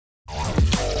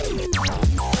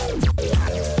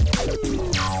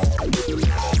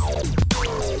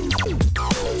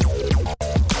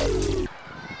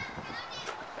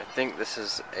think this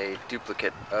is a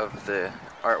duplicate of the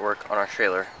artwork on our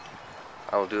trailer.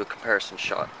 I will do a comparison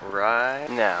shot right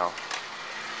now.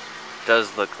 It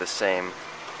does look the same.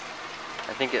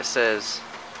 I think it says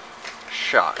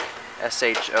Shock,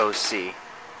 S-H-O-C.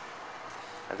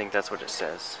 I think that's what it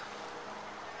says.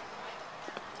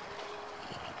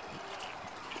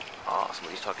 Oh,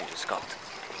 somebody's talking to Scott.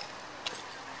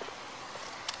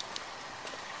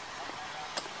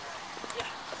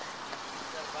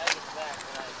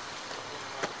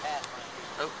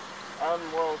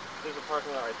 Well, there's a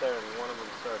parking lot right there, and one of them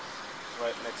starts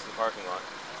right next to the parking lot.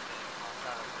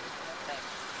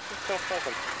 Just don't fuck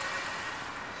them.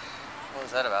 What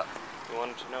was that about? We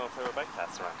wanted to know if there were bike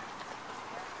paths around.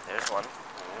 There's one. I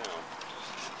know.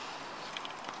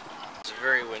 It was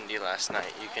very windy last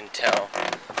night. You can tell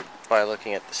by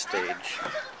looking at the stage.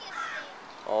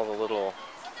 All the little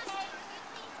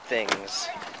things,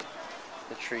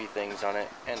 the tree things on it,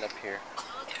 and up here.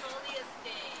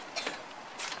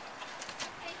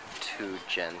 Two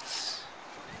gents.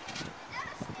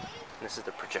 This is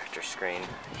the projector screen.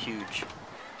 Huge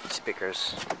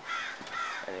speakers.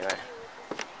 Anyway.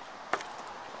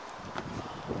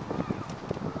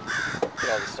 Look at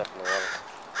all this stuff in the water.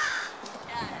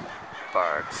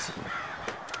 Barks.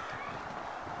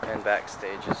 And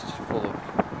backstage is just full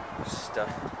of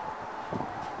stuff.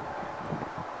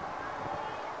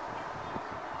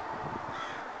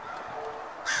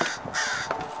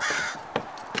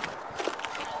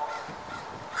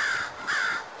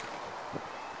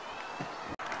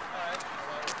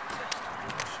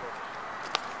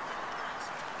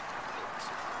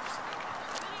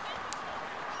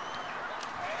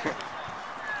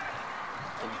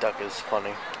 The duck is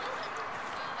funny.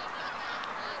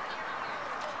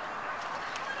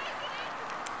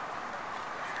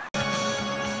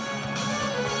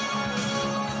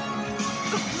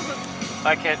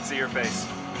 I can't see your face.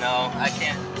 No, I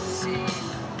can't see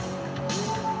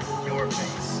your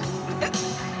face.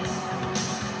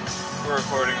 We're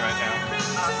recording right now.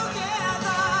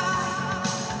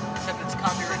 Except it's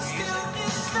copyright music.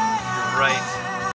 You're right.